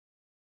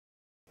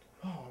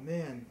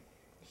man,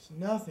 there's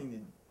nothing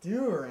to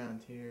do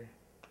around here.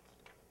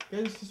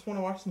 You guys just want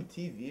to watch some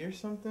TV or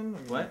something? I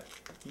mean, What?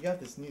 You got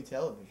this new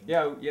television.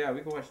 Yeah,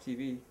 we can watch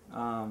TV.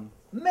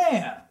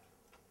 Man!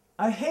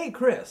 I hate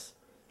Chris.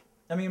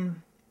 I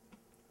mean,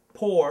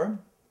 poor,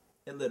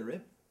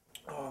 illiterate,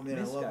 Oh man,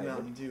 I love Misguided.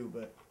 Mountain Dew,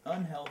 but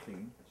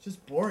unhealthy, it's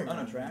just boring. around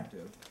here.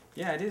 unattractive,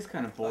 Yeah, it is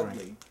kind of boring.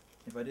 ugly.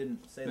 If I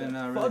didn't say Been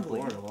that. really Fugly.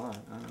 bored a lot.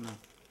 I don't know.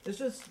 It's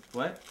just,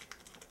 What?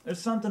 there's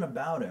something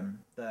about him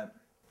that,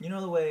 you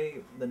know the way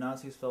the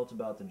Nazis felt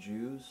about the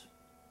Jews?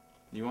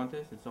 You want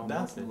this? It's all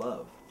That's melted.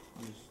 love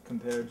I'll just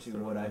compared to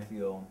throw it what I away.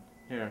 feel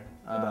Here.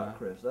 about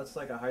Chris. That's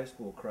like a high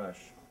school crush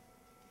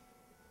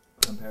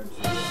compared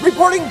to...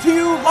 Reporting to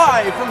you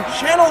live from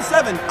Channel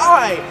 7,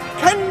 I,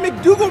 Ken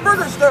McDougal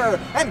Burgerster,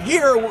 am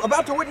here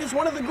about to witness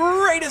one of the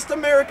greatest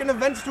American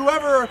events to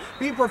ever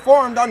be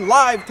performed on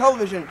live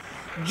television.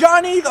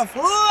 Johnny the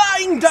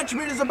Flying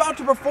Dutchman is about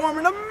to perform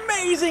an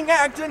amazing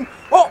act, and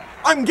oh,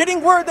 I'm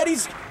getting word that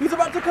he's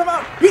about to come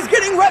out. He's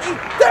getting ready.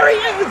 There he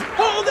is.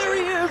 Oh, there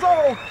he is.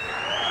 Oh.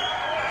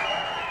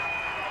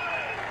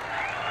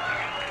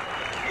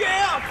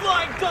 Yeah,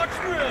 Flying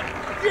Dutchman!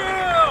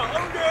 Yeah!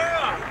 Oh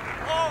yeah!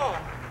 Oh!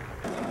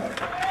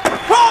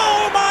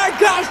 Oh my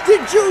gosh,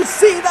 did you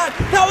see that?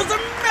 That was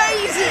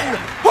amazing!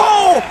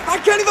 Oh, I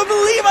can't even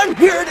believe I'm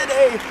here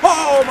today!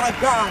 Oh my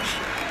gosh!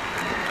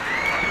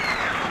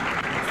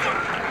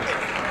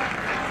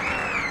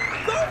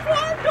 Go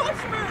Flying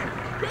Dutchman!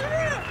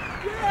 Yeah!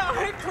 Yeah!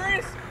 I hate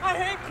Chris! I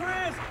hate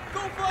Chris!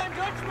 Go Flying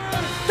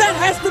Dutchman! That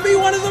has to be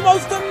one of the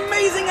most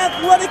amazing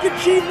athletic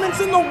achievements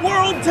in the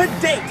world to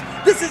date!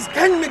 This is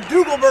Ken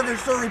McDougal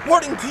Burgerster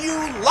reporting to you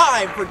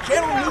live for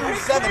Channel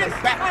News 7 and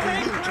back to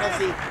you,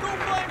 Chelsea. Go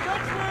Flying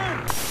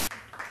Dutchman!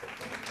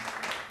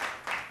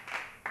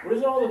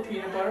 Where's all the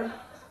peanut butter?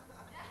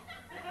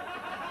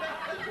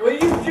 What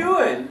are you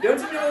doing? Don't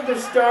you know that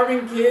there's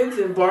starving kids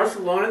in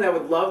Barcelona that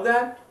would love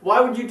that?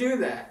 Why would you do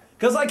that?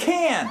 'Cause I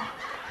can!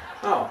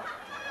 Oh.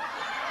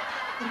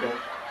 Okay.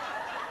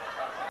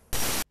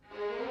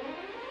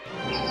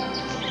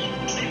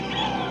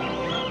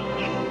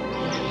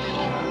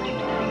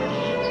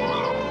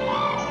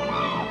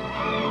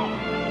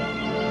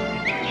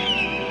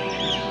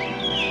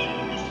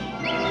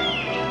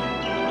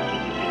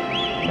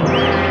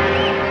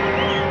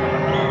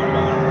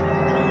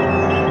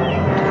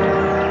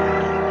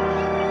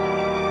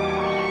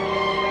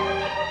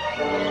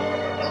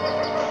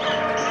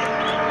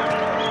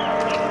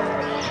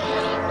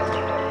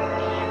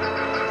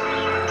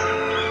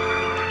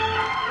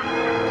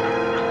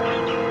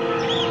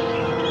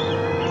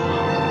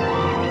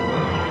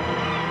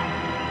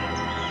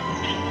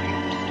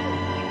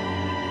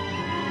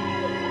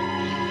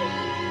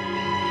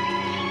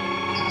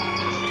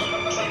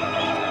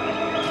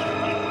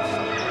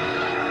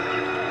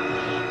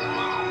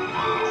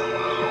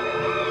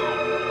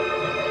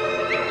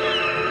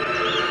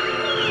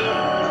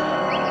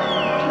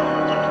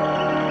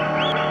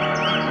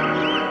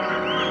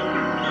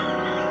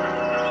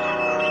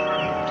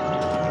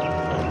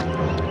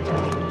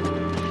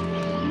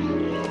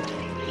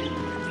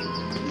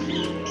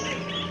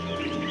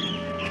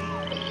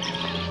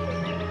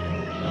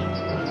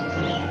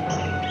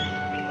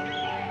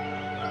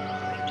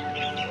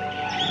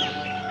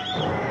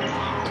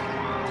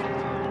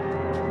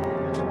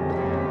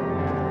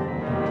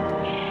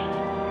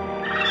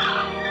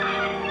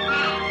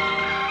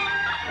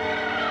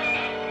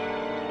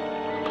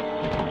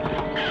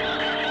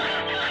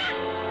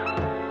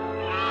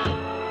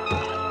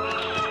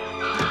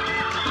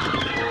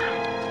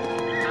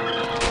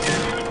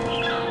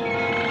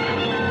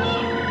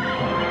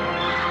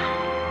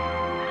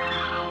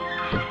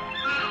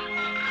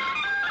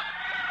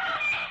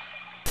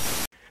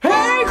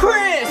 Hey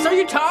Chris! Are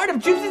you tired of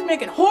gypsies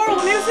making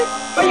horrible music?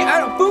 Are you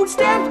out of food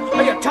stamps?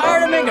 Are you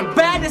tired of making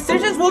bad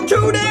decisions? Well,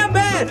 too damn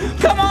bad!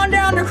 Come on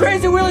down to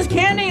Crazy Willie's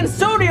Candy and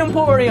Soda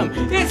Emporium.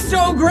 It's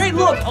so great.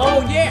 Look,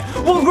 oh yeah.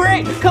 Well,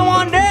 great. Come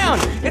on down.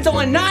 It's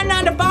only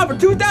 $9.95 for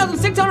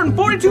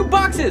 2,642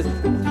 boxes.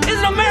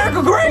 Isn't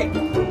America great?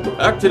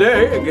 Act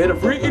today and get a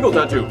free eagle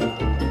tattoo.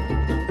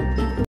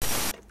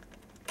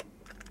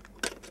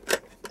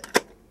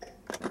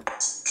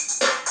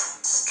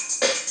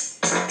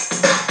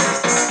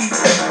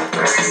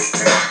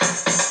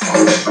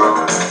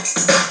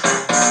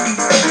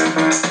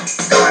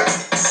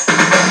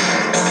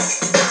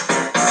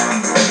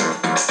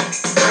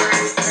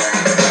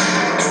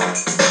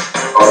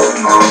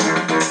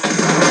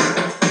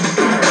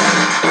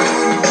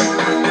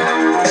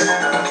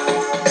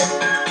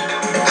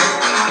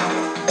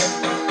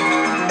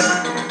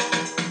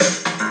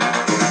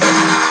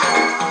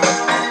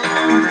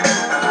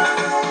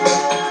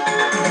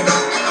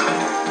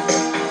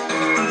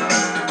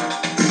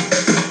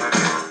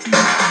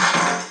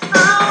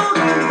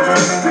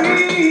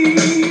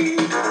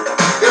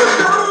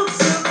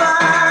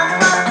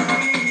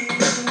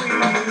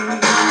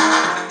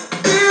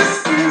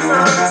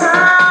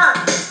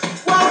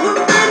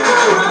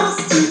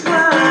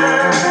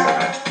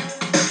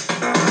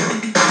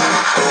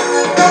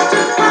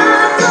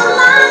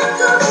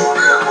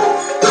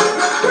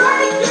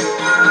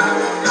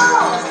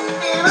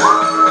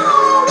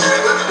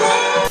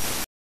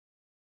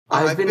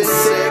 I've been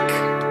sick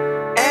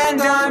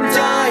and I'm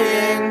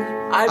dying.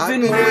 I've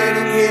been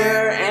waiting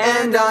here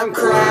and I'm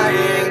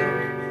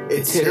crying.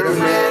 It's hit or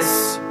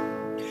miss.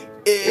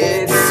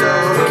 It's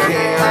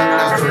okay, I'm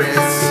not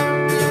Chris.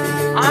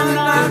 I'm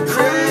not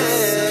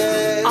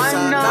Chris.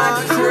 I'm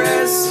not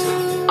Chris.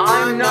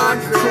 I'm not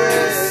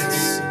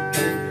Chris.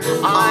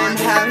 I'm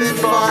having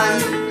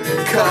fun,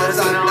 'cause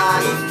I'm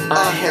not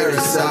a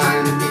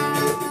Harrison.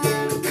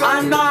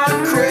 I'm not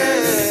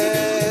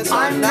Chris.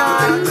 I'm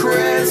not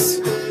Chris.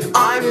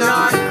 I'm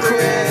not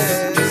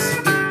Chris.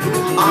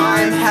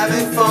 I'm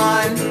having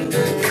fun,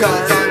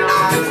 'cause I'm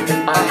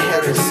not a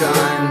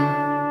Harrison.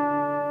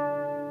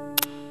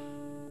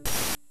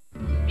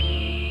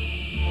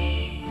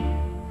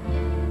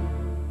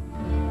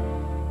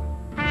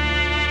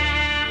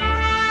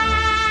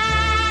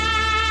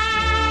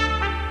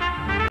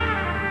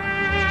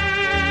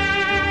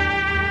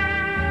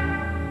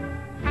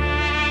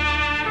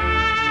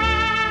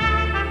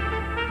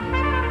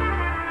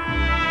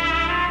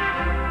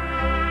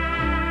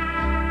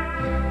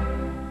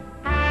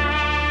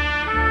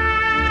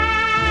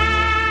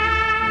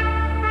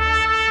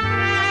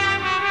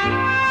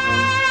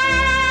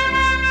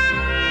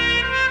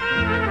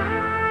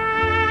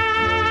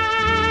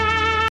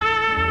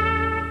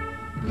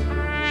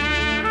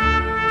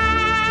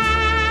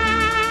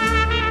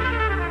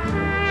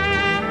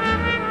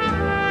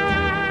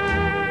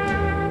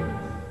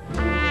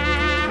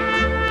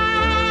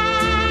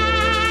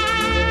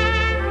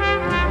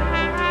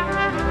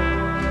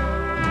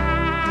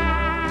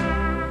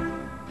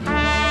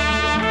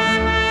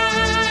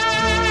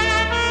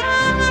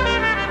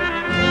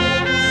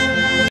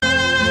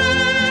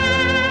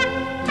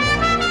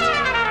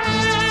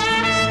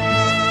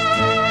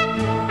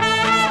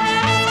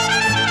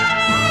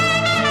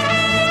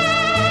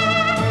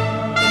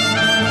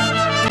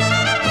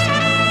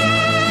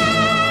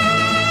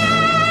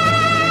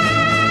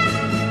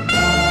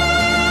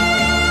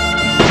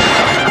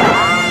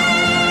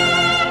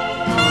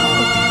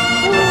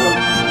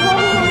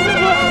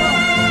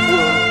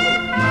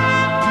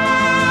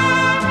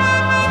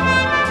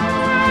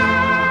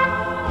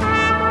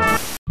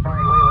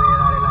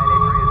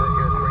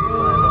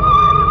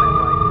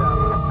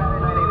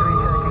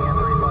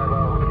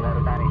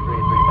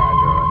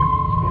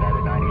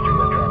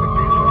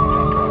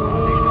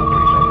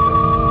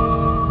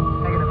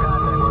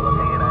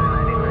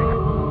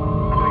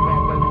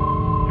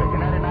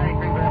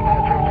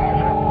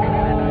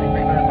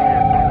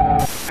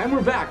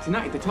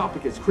 Tonight, the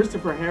topic is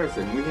Christopher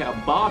Harrison. We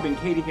have Bob and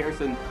Katie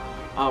Harrison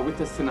with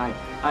us tonight.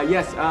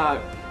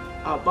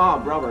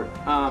 Bob, Robert,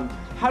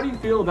 how do you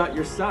feel about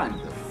your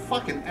son?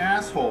 Fucking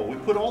asshole. We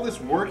put all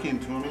this work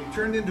into him and he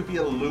turned into be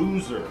a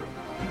loser.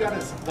 He got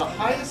the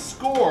highest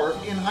score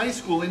in high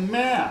school in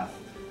math.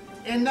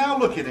 And now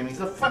look at him.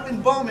 He's a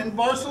fucking bum in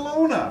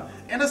Barcelona.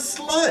 And a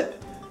slut.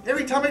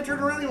 Every time I turn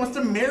around, he wants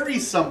to marry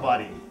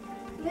somebody.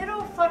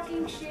 Little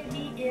fucking shit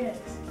he is.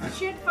 He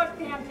should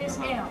fucking have this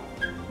L.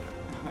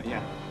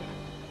 Yeah.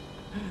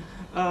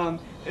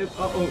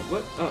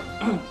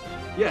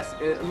 Yes,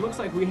 it looks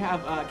like we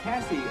have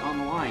Cassie on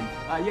the line.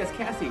 Yes,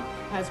 Cassie,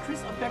 has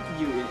Chris affected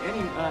you in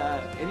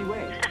any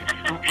way?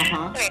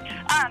 Okay,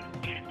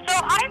 so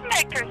I've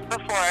met Chris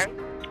before,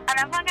 and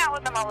I've hung out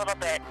with him a little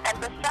bit, and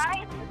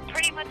besides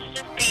pretty much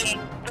just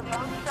being the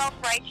most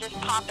self-righteous,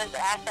 pompous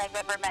ass I've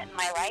ever met in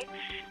my life,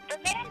 the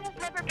man has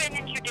never been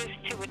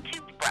introduced to a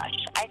toothbrush.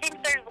 I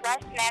think there's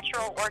less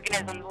natural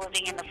organisms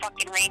living in the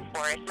fucking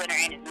rainforest than are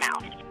in his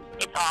mouth.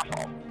 It's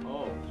awful.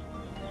 Oh.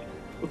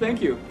 Well,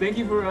 thank you. Thank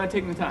you for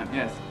taking the time.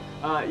 Yes.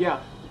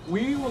 Yeah.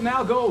 We will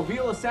now go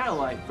via a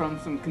satellite from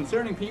some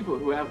concerning people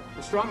who have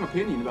a strong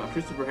opinion about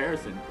Christopher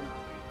Harrison.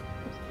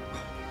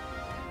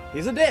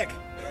 He's a dick.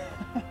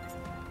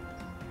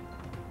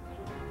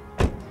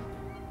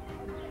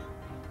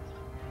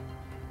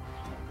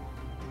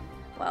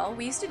 Well,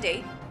 we used to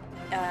date.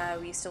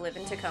 We used to live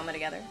in Tacoma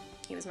together.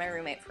 He was my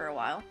roommate for a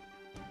while.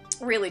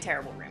 Really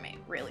terrible roommate.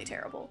 Really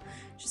terrible.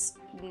 Just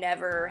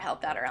never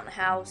helped out around the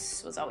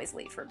house, was always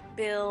late for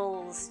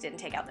bills, didn't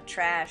take out the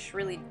trash,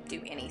 really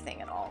do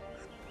anything at all.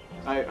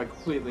 I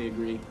completely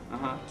agree.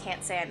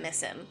 Can't say I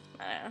miss him.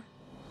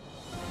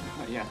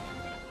 Yeah.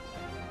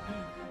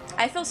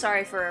 I feel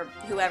sorry for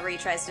whoever he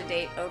tries to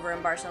date over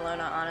in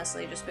Barcelona,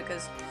 honestly, just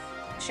because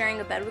sharing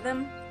a bed with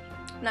him,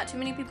 not too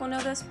many people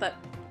know this, but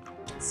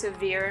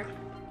severe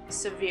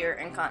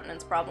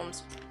incontinence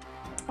problems.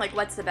 Like,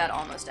 wets the bed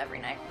almost every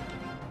night.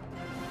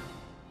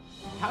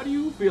 How do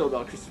you feel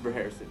about Christopher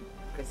Harrison?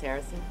 Chris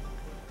Harrison?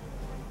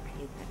 I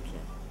hate that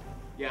kid.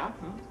 Yeah?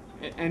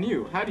 Huh? And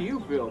you, how do you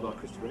feel about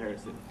Christopher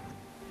Harrison?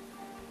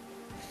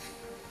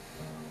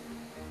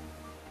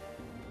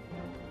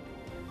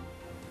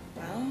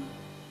 Well,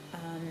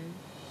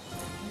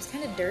 he was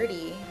kind of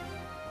dirty.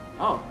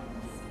 Oh.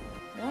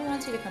 No one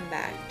wants you to come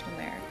back to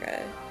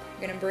America.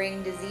 You're gonna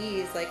bring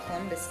disease like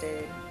Columbus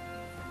did.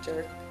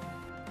 Jerk.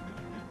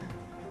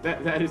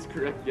 That is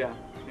correct, yeah.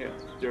 Yeah,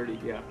 dirty,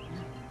 yeah.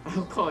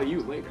 I'll call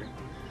you later.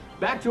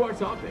 Back to our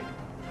topic.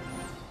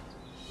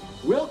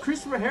 Will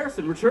Christopher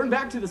Harrison return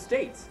back to the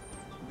States?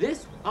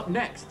 This up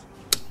next.